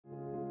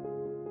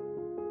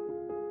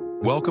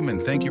Welcome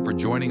and thank you for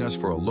joining us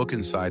for a look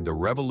inside the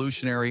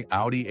revolutionary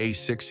Audi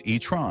A6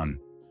 E-Tron.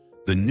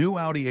 The new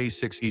Audi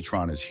A6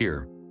 E-Tron is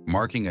here,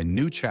 marking a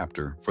new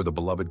chapter for the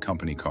beloved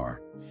company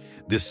car.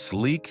 This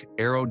sleek,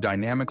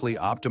 aerodynamically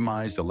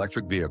optimized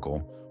electric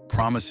vehicle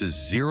promises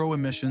zero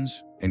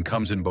emissions and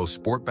comes in both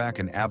Sportback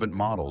and Avant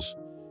models,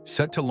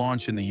 set to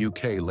launch in the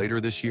UK later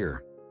this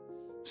year.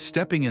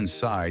 Stepping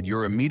inside,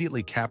 you're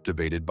immediately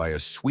captivated by a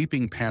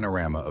sweeping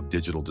panorama of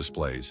digital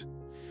displays.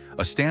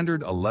 A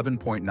standard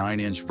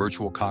 11.9-inch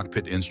Virtual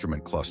Cockpit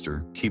instrument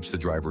cluster keeps the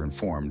driver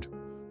informed,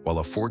 while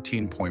a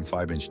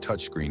 14.5-inch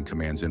touchscreen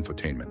commands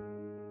infotainment.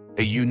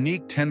 A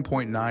unique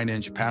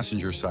 10.9-inch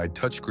passenger-side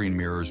touchscreen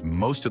mirrors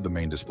most of the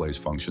main display's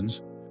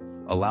functions,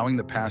 allowing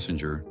the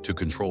passenger to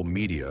control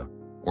media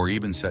or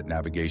even set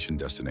navigation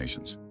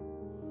destinations.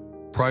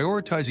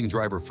 Prioritizing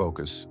driver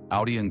focus,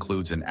 Audi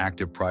includes an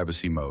active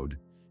privacy mode,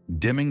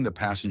 dimming the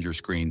passenger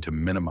screen to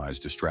minimize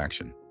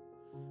distraction.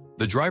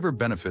 The driver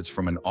benefits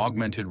from an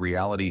augmented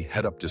reality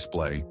head-up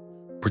display,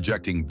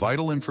 projecting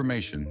vital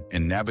information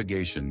and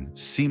navigation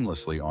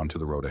seamlessly onto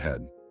the road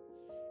ahead.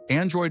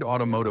 Android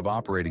Automotive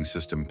Operating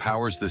System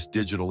powers this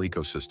digital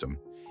ecosystem,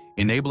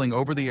 enabling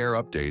over-the-air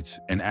updates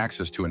and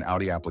access to an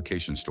Audi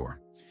application store.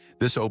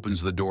 This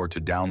opens the door to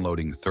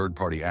downloading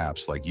third-party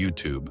apps like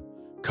YouTube,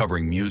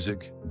 covering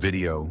music,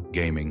 video,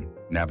 gaming,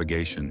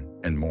 navigation,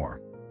 and more.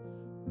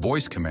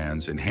 Voice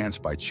commands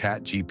enhanced by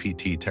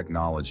ChatGPT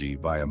technology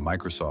via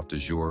Microsoft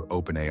Azure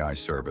OpenAI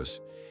service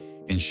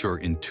ensure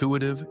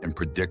intuitive and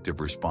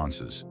predictive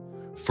responses,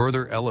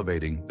 further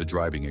elevating the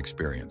driving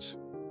experience.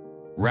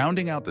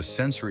 Rounding out the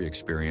sensory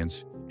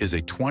experience is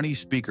a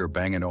 20-speaker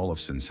Bang &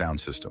 Olufsen sound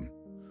system.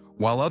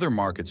 While other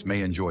markets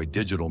may enjoy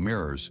digital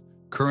mirrors,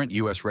 current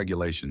US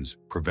regulations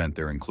prevent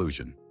their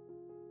inclusion.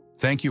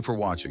 Thank you for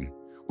watching.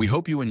 We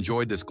hope you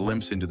enjoyed this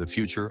glimpse into the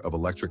future of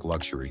electric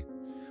luxury.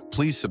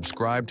 Please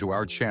subscribe to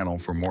our channel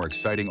for more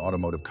exciting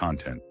automotive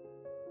content.